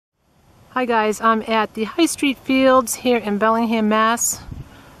Hi guys, I'm at the High Street Fields here in Bellingham, Mass.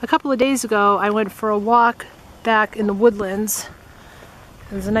 A couple of days ago I went for a walk back in the woodlands.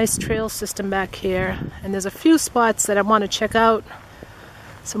 There's a nice trail system back here and there's a few spots that I want to check out.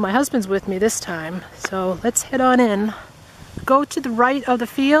 So my husband's with me this time. So let's head on in. Go to the right of the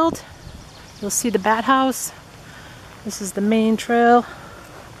field. You'll see the bat house. This is the main trail.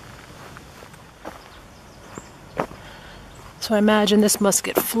 So I imagine this must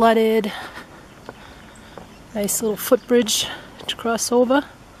get flooded. Nice little footbridge to cross over.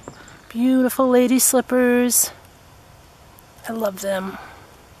 Beautiful lady slippers. I love them.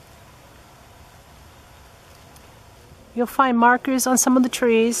 You'll find markers on some of the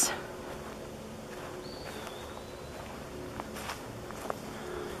trees.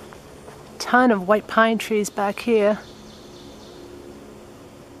 Ton of white pine trees back here.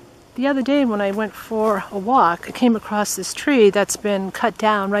 The other day when I went for a walk, I came across this tree that's been cut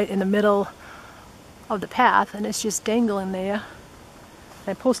down right in the middle of the path, and it's just dangling there.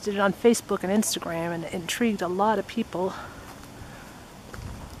 I posted it on Facebook and Instagram, and it intrigued a lot of people.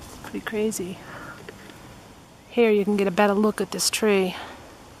 Pretty crazy. Here you can get a better look at this tree.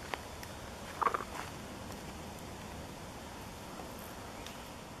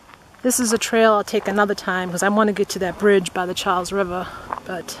 This is a trail I'll take another time because I want to get to that bridge by the Charles River,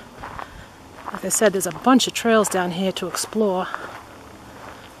 but like I said, there's a bunch of trails down here to explore.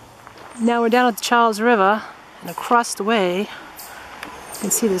 Now we're down at the Charles River, and across the way you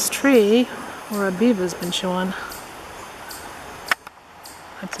can see this tree where a beaver's been chewing.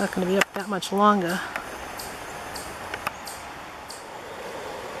 It's not going to be up that much longer.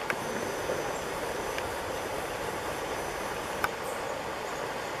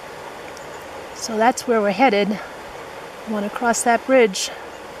 So that's where we're headed. I want to cross that bridge.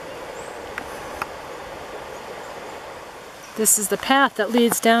 This is the path that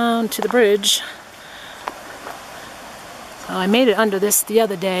leads down to the bridge. So I made it under this the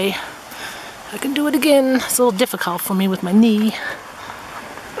other day. I can do it again. It's a little difficult for me with my knee.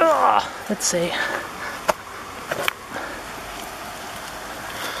 Ugh, let's see.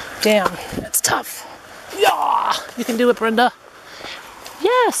 Damn, that's tough. Yeah, you can do it, Brenda.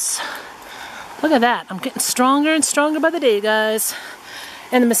 Yes. Look at that. I'm getting stronger and stronger by the day, guys.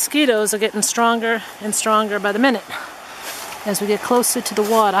 And the mosquitoes are getting stronger and stronger by the minute as we get closer to the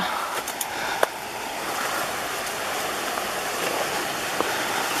water.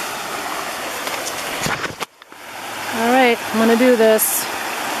 Alright, I'm going to do this.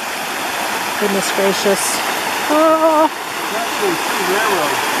 Goodness gracious. Oh!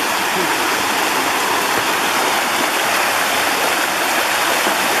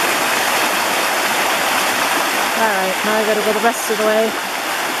 Alright, now I gotta go the rest of the way.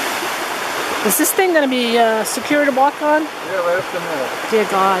 Is this thing gonna be secure to walk on? Yeah, right up the middle. Dear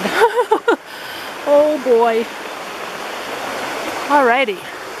God. Oh boy. Alrighty.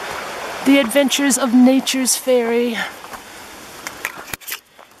 The adventures of NaturesFairy.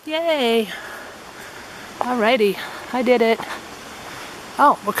 Yay. Alrighty, I did it.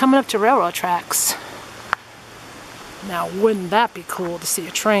 Oh, we're coming up to railroad tracks. Now wouldn't that be cool to see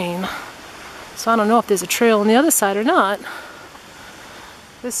a train? So I don't know if there's a trail on the other side or not.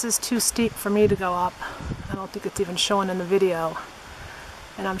 This is too steep for me to go up. I don't think it's even showing in the video.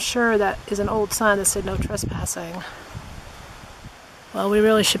 And I'm sure that is an old sign that said no trespassing. Well, we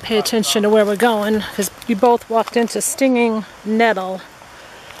really should pay attention to where we're going because we both walked into stinging nettle.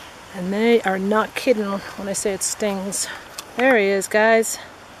 And they are not kidding when I say it stings. There he is, guys.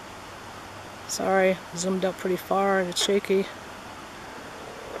 Sorry, zoomed up pretty far and it's shaky.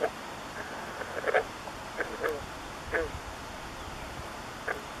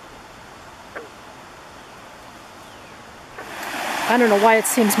 I don't know why it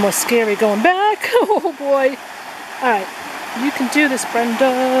seems more scary going back. Oh boy. Alright, you can do this,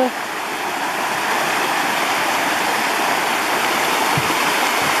 Brenda.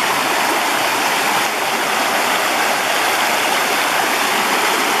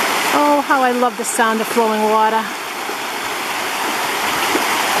 Oh, how I love the sound of flowing water.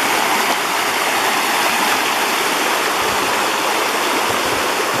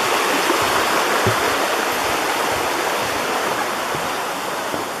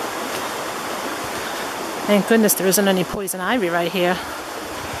 Thank goodness there isn't any poison ivy right here.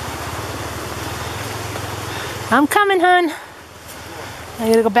 I'm coming, hon. I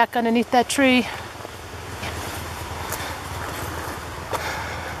gotta go back underneath that tree.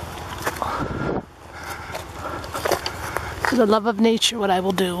 For the love of nature, what I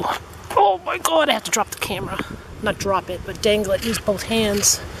will do. Oh my God, I have to drop the camera. Not drop it, but dangle it. Use both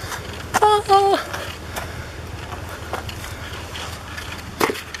hands.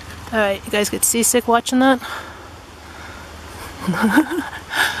 Alright, you guys get seasick watching that?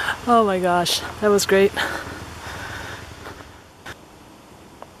 Oh my gosh, that was great.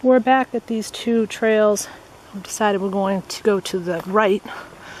 We're back at these two trails. We've decided we're going to go to the right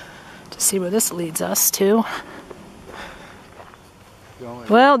to see where this leads us to.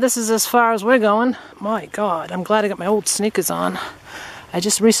 Well, this is as far as we're going. My God, I'm glad I got my old sneakers on. I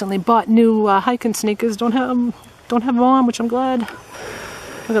just recently bought new hiking sneakers. Don't have them on, which I'm glad.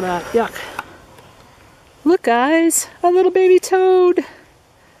 Look at that, yuck. Look, guys, a little baby toad.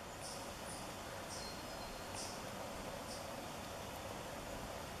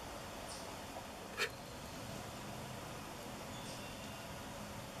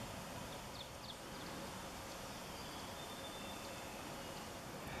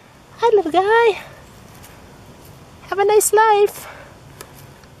 Hi, little guy. Have a nice life.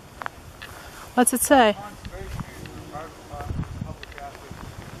 What's it say?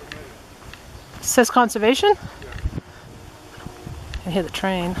 It says conservation? Yeah. I can hear the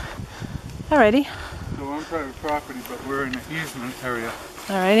train. Alrighty. So we're on private property, but we're in an easement area.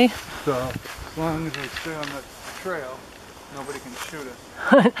 Alrighty. So as long as we stay on that trail, nobody can shoot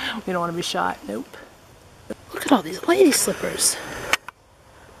us. We don't want to be shot. Nope. Look at all these lady slippers.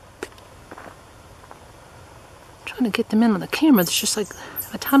 Trying to get them in on the camera. There's just like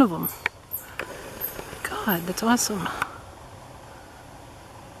a ton of them. God, that's awesome.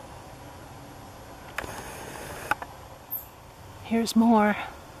 Here's more.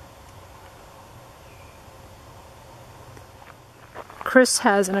 Chris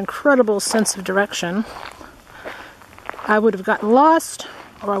has an incredible sense of direction. I would have gotten lost,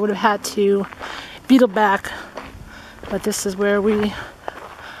 or I would have had to beetle back, but this is where we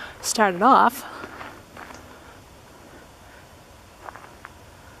started off.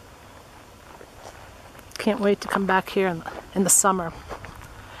 Can't wait to come back here in the summer.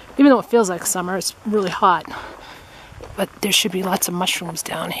 Even though it feels like summer, it's really hot. But there should be lots of mushrooms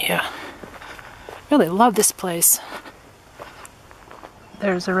down here. Really love this place.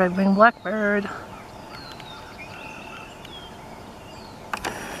 There's a red-winged blackbird.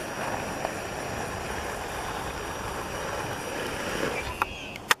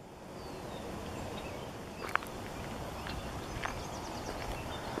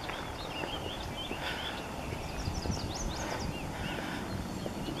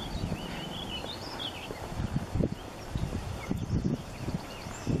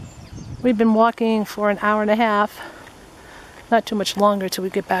 We've been walking for an hour and a half. Not too much longer till we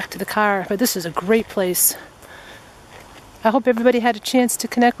get back to the car, but this is a great place. I hope everybody had a chance to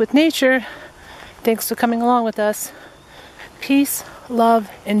connect with nature. Thanks for coming along with us. Peace, love,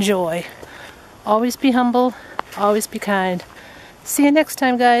 and joy. Always be humble, always be kind. See you next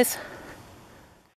time, guys.